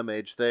and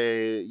mermaids,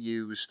 they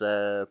use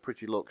their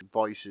pretty look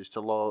voices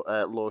to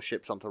lure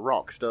ships onto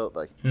rocks, don't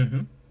they?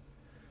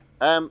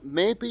 Mm-hmm.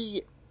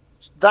 Maybe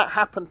that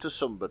happened to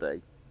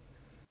somebody,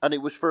 and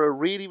it was for a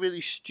really,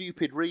 really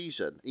stupid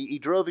reason. He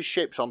drove his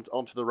ships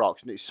onto the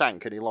rocks, and it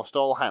sank, and he lost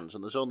all hands,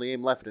 and there's only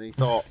him left, and he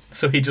thought...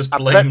 So he just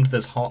blamed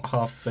this hot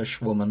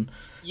half-fish woman.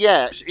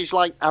 Yeah, it's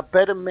like, I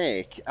better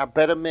make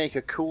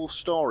a cool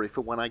story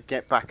for when I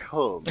get back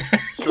home,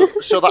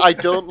 so that I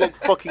don't look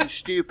fucking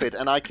stupid,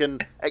 and I can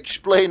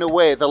explain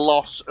away the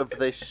loss of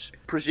this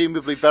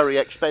presumably very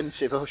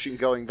expensive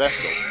ocean-going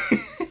vessel,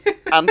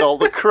 and all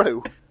the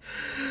crew.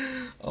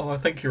 Oh, I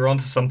think you're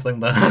onto something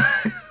there.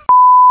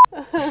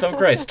 So,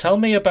 Grace, tell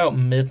me about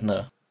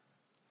Midna.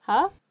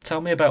 Huh?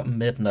 Tell me about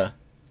Midna.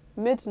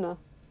 Midna.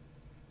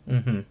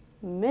 Mm-hmm.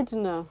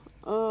 Midna.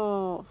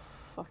 Oh,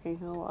 fucking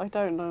hell. I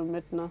don't know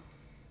Midna.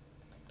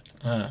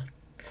 Ah.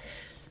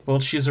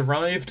 Well, she's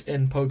arrived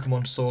in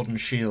Pokemon Sword and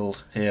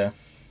Shield here.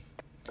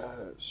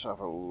 Let's have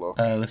a look.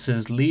 This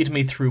is Lead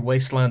Me Through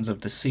Wastelands of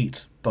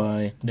Deceit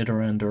by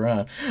Nidoran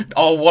Duran.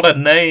 Oh, what a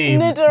name!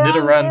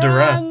 Nidoran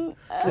Duran.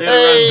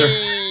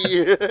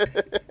 Hey!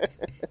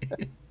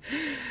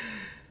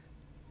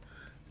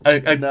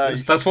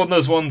 Nice. That's one of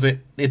those ones, it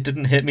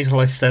didn't hit me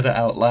till I said it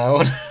out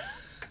loud.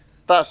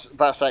 That's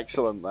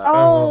excellent, that.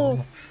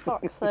 Oh,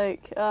 fuck's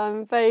sake.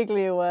 I'm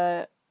vaguely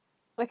aware.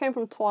 They came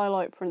from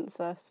Twilight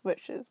Princess,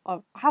 which is... I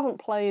haven't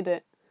played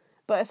it,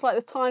 but it's like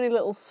the tiny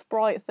little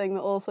sprite thing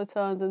that also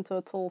turns into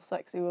a tall,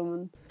 sexy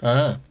woman.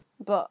 Ah.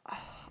 But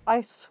I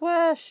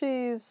swear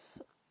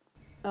she's...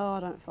 Oh, I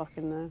don't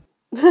fucking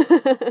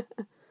know.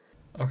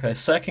 Okay,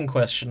 second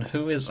question.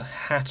 Who is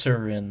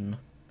Hatterin?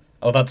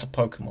 Oh, that's a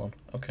Pokemon.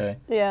 Okay.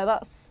 Yeah,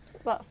 that's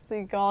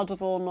the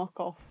Gardevoir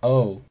knockoff.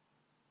 Oh.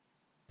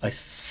 I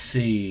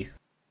see.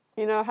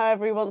 You know how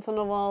every once in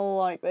a while,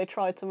 like, they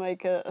try to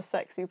make a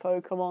sexy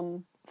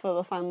Pokemon for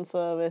the fan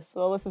service?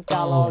 Well, this is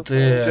Galar's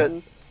dear. version.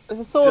 It's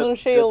a Sword and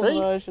Shield they?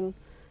 version.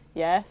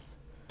 Yes.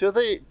 Do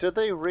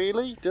they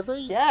really? Do they?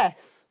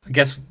 Yes. I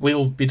guess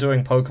we'll be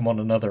doing Pokemon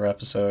another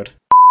episode.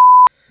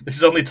 This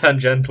is only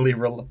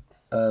tangentially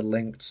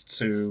linked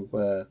to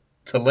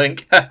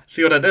Link.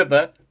 See what I did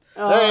there?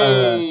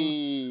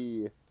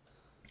 Hey!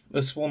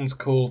 This one's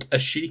called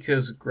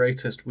Ashika's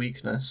Greatest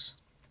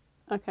Weakness.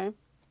 Okay.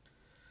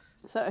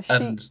 So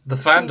And the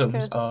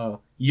fandoms are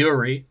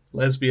Yuri,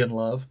 Lesbian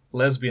Love,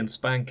 Lesbian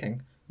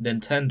Spanking,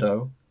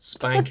 Nintendo,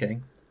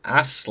 Spanking,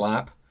 Ass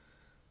Slap,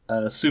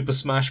 Super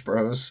Smash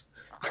Bros,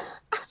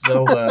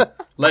 Zelda,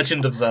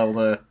 Legend of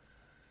Zelda,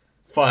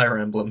 Fire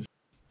Emblem.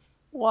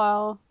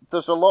 Wow.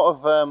 There's a lot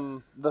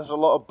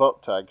of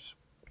butt tags.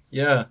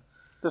 Yeah.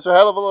 There's a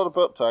hell of a lot of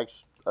butt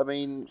tags. I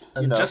mean,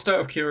 And just out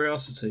of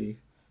curiosity,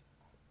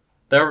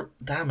 there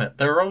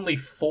are only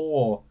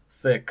 4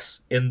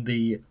 fics in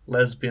the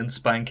lesbian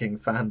spanking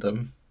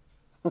fandom.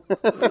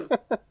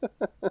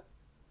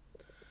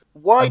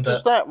 Why and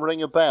does that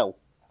ring a bell?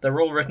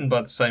 They're all written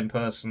by the same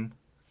person.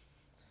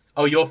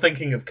 Oh, you're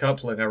thinking of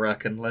coupling, I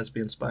reckon.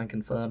 Lesbian Spank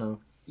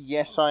Inferno.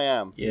 Yes, I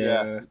am.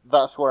 Yeah.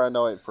 That's where I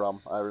know it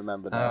from. I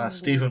remember now.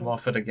 Stephen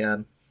Moffat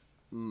again.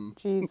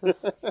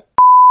 Jesus.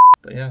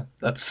 But yeah,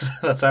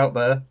 that's out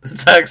there. The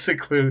tags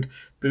include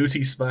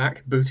booty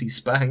smack, booty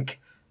spank,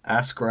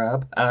 ass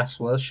grab, ass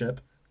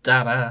worship,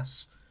 dad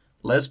ass,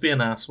 lesbian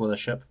ass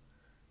worship,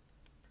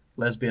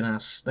 lesbian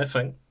ass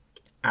sniffing,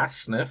 ass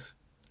sniff,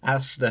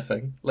 ass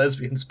sniffing,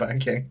 lesbian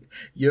spanking,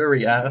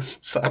 Yuri ass,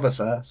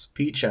 Samus ass,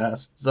 Peach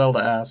ass,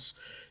 Zelda ass,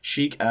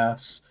 Chic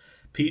ass,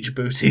 Peach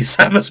booty,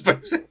 Samus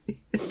booty.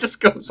 It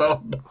just goes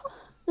on.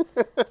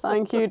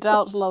 Thank you,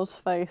 Doubt Loves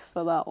Faith,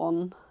 for that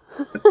one.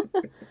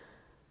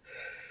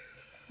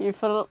 You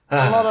put a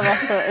lot of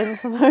effort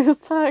into those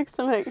tags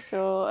to make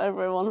sure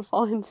everyone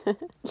finds it.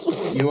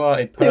 You are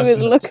a was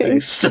person of looking?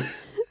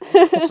 taste,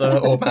 sir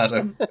or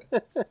madam.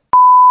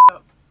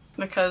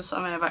 because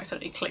I may have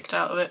accidentally clicked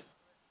out of it.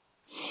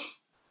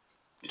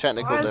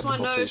 Technical Why is my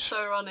difficulties. nose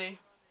so runny?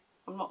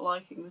 I'm not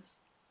liking this.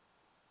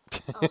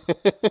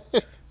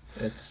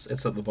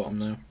 It's at the bottom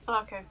now.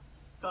 Oh, okay,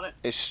 got it.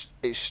 It's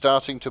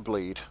starting to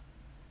bleed.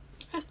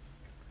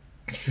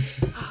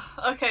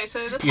 Okay,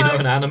 so the You know,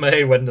 in tags-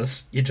 anime, when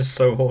you're just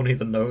so horny,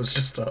 the nose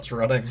just starts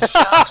running. That's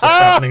what's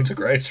happening to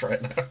Grace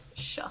right now.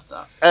 Shut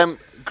up.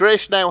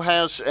 Grace now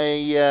has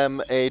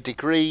a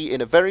degree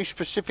in a very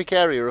specific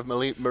area of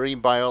marine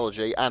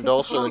biology and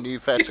also a new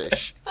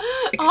fetish.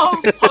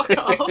 Oh, fuck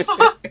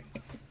off.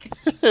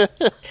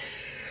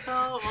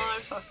 Oh my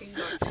fucking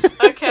god.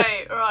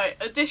 Okay, right,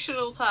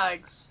 additional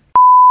tags.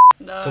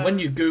 No. So when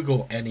you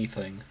Google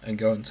anything and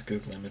go into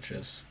Google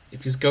Images, if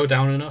you just go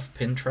down enough,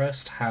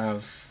 Pinterest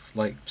have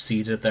like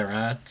seeded their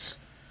ads.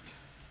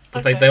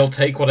 'Cause Okay. they'll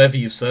take whatever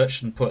you've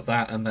searched and put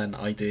that and then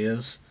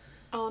ideas.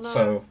 Oh no.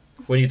 So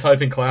when you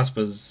type in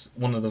claspers,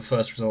 one of the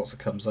first results that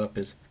comes up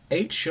is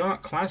 8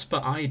 shark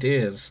clasper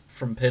ideas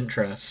from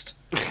Pinterest.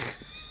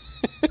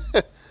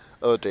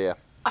 Oh dear.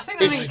 I think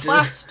they It's- mean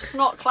clasps,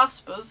 not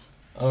claspers.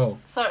 Oh,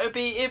 So it'd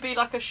be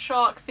like a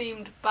shark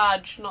themed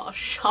badge, not a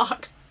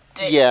shark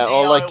dick Yeah,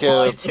 or like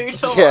DIY a-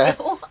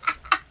 tutorial.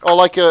 Or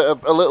like a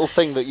little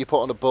thing that you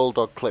put on a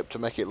bulldog clip to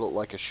make it look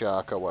like a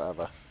shark or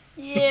whatever.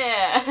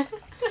 Yeah.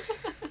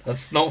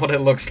 that's not what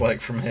it looks like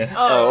from here.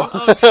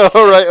 Oh, okay.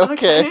 Alright,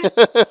 okay.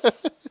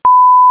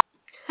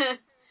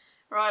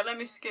 Right, let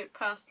me skip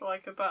past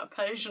like about a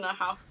page and a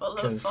half full of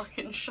 'Cause-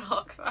 fucking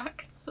shark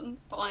facts and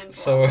find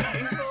So- what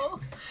I'm looking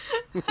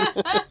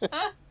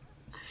for.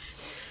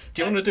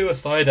 Do you want to do a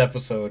side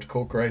episode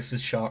called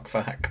Grace's Shark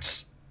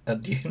Facts?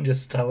 And you can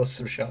just tell us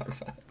some shark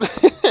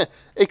facts.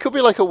 It could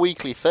be like a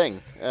weekly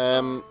thing.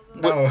 No.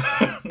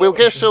 We'll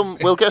get some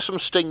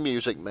Sting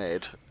music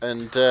made,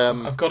 and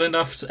I've got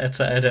enough to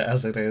edit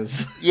as it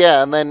is.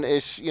 yeah, and then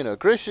it's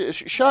Grace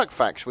Shark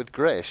Facts with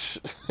Grace.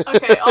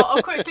 Okay,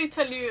 I'll quickly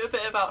tell you a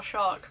bit about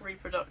shark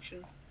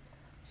reproduction.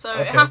 So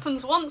it Okay.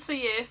 happens once a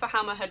year for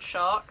hammerhead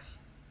sharks.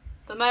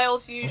 The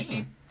males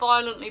usually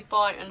violently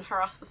bite and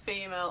harass the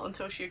female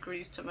until she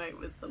agrees to mate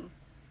with them.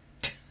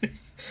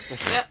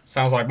 Yep.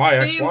 Sounds like my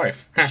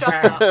ex-wife.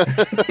 Shut up.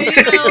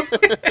 Females,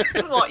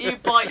 what, you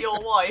bite your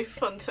wife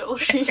until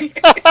she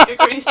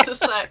agrees to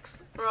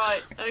sex?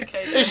 Right,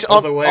 okay. then. It's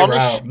Other way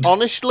round.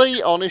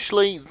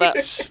 honestly,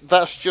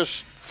 that's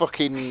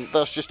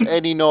just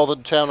any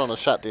northern town on a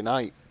Saturday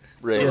night,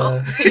 really.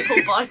 Yeah. People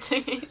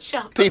biting each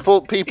other.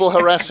 People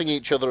harassing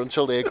each other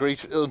until they agree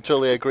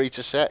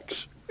to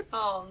sex.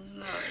 Oh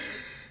no.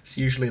 It's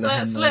usually the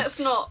hen Let's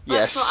notes. not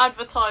Yes.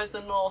 advertise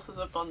the North as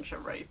a bunch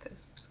of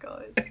rapists,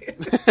 guys.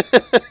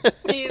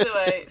 Either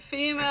way,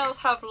 females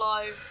have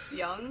live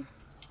young,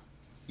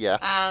 Yeah.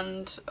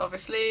 and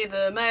obviously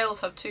the males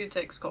have 2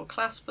 dicks called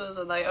claspers,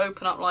 and they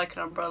open up like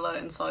an umbrella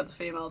inside the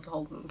female to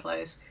hold them in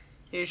place.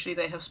 Usually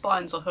they have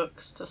spines or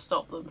hooks to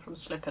stop them from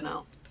slipping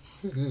out.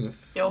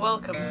 You're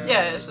welcome.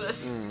 Yeah, it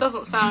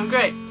doesn't sound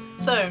great.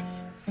 So,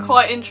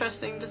 quite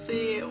interesting to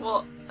see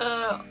what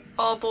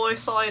our boy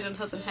Sidon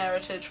has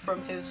inherited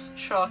from his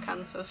shark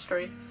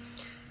ancestry.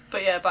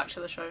 But yeah, back to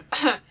the show.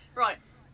 Right,